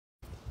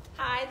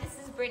Hi, this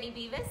is Brittany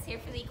Beavis here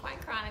for the Equine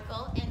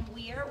Chronicle, and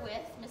we are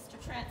with Mr.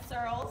 Trent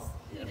Searles,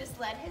 who just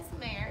led his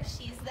mare.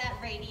 She's that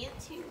radiant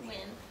to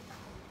win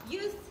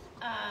Youth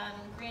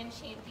Grand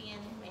Champion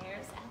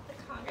Mares at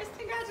the Congress.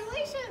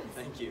 Congratulations!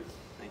 Thank you.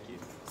 Thank you.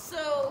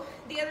 So,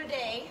 the other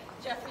day,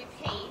 Jeffrey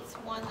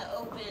Pate won the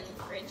Open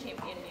Grand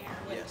Champion Mare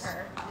with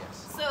her.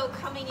 Yes. So,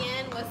 coming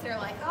in, was there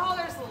like, oh,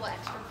 there's a little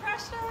extra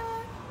pressure?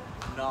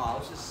 No, I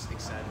was just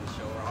excited to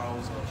show her. I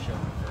always love showing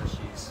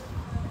her.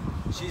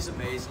 She's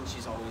amazing.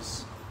 She's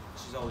always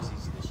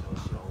easy to show.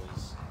 She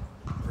always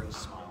brings a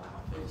smile on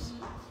my face.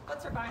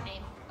 What's her barn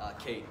name?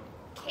 Kate.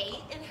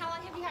 Kate? And how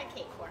long have you had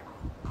Kate for?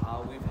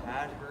 We've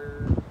had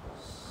her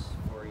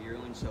for a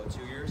yearling, so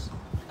 2 years.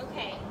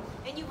 Okay.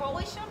 And you've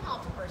always shown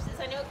halter horses.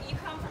 I know you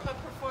come from a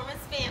performance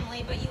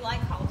family, but you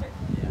like halter.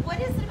 Yeah. What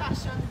is it about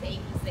showing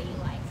babies that you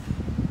like?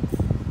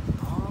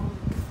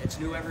 It's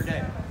new every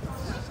day.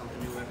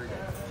 Something new every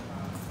day.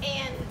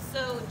 And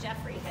so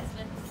Jeffrey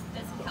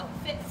does he help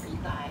fit for you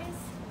guys?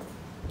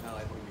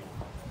 What do you mean?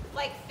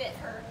 Like fit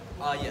her?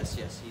 Yes.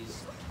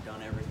 He's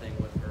done everything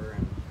with her,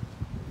 and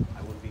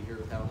I wouldn't be here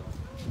without him.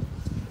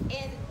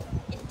 And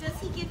does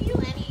he give you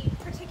any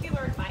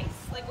particular advice,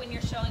 like when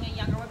you're showing a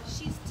younger one? Because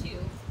she's 2.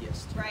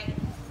 Yes. Right?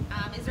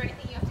 Is there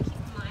anything you have to keep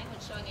in mind when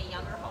showing a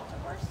younger halter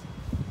horse?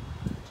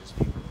 Just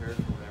be prepared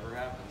for whatever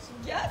happens.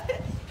 Yeah.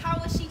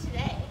 How was she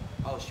today?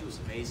 Oh, she was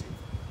amazing.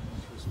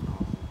 She was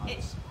phenomenal.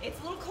 It's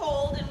a little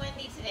cold and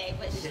windy today,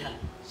 but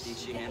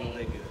She handled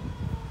it good.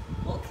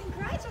 Well,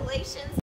 congratulations.